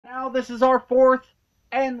Now this is our fourth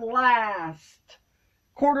and last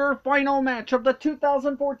quarterfinal match of the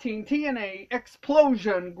 2014 TNA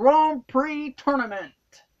X-plosion Grand Prix tournament.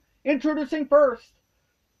 Introducing first,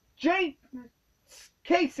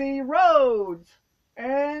 Casey Rhodes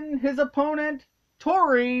and his opponent,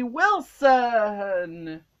 Torrie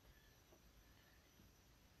Wilson.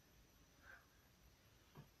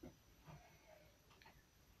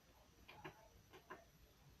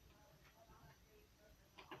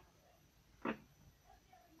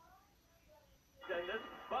 And this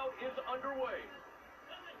bout is underway.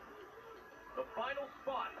 The final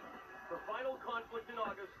spot for Final Conflict in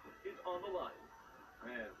August is on the line.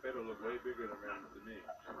 Man, better look way bigger than to me.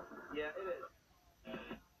 Yeah, it is.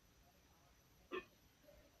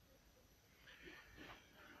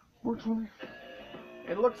 Fortunately,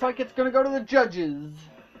 it looks like it's going to go to the judges.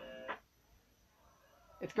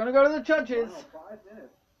 It's going to go to the judges. 5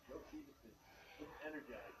 minutes. He's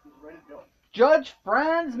energized. He's ready to go. Judge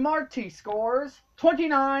Franz Marti scores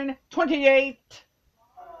 29-28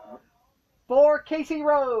 for Casey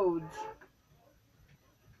Rhodes.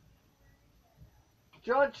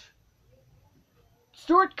 Judge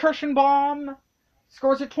Stuart Kirschenbaum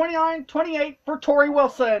scores a 29-28 for Torrie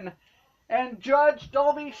Wilson. And Judge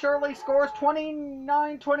Dolby Shirley scores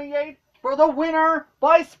 29-28 for the winner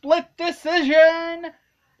by split decision.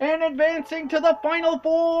 And advancing to the Final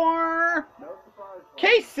Four,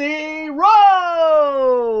 Casey Rhodes.